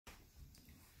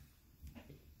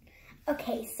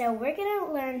Okay, so we're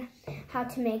gonna learn how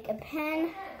to make a pen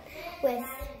with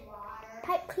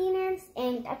pipe cleaners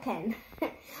and a pen,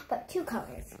 but 2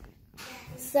 colors.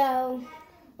 So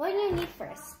what you need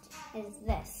first is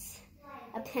this,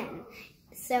 a pen.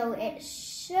 So it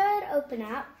should open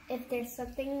up if there's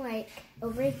something like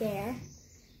over there,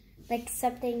 like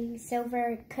something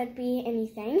silver, could be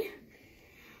anything.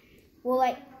 Well,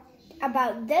 like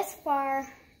about this far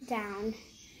down,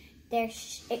 it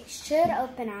should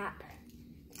open up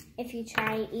if you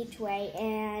try each way,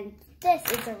 and this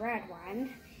is a red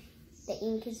one. The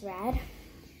ink is red.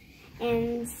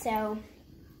 And so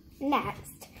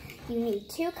next, you need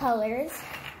 2 colors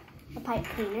of pipe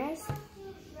cleaners.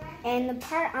 And the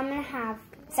part I'm gonna have,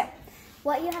 so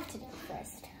what you have to do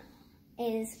first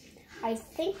is, I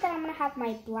think that I'm gonna have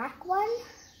my black one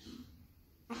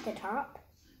at the top.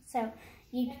 So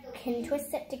you can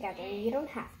twist it together. You don't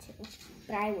have to,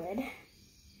 but I would.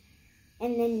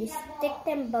 And then you stick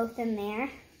them both in there,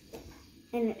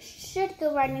 and it should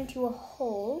go right into a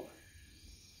hole.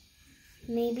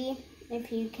 Maybe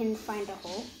if you can find a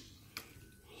hole,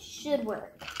 should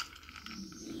work.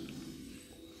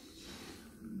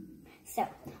 So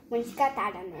once you got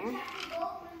that in there,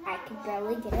 I could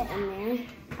barely get it in there.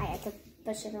 I had to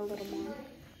push it a little more.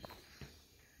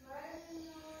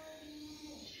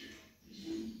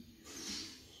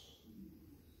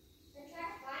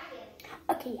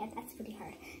 Okay, yeah, that's pretty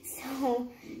hard. So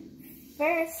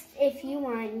first, if you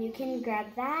want, you can grab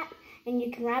that and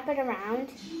you can wrap it around.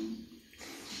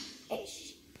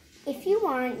 If you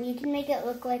want, you can make it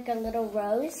look like a little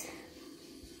rose.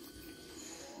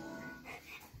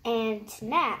 And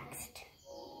next,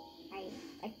 I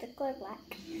like the color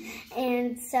black.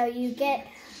 And so you get,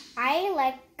 I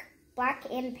like black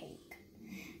and pink.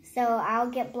 So I'll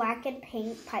get black and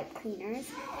pink pipe cleaners,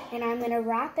 and I'm gonna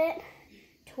wrap it,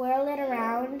 twirl it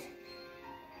around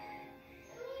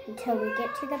until we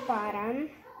get to the bottom.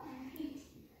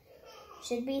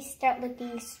 Should be start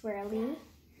looking swirly.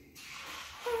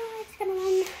 Oh, it's gonna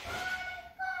run.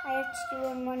 I have to do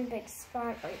in one big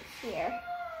spot right here.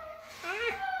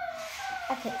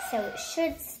 Okay, so it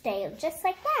should stay just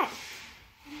like that.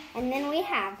 And then we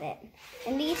have it.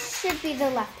 And these should be the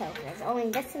leftovers, only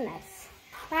this and this.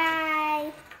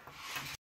 Bye.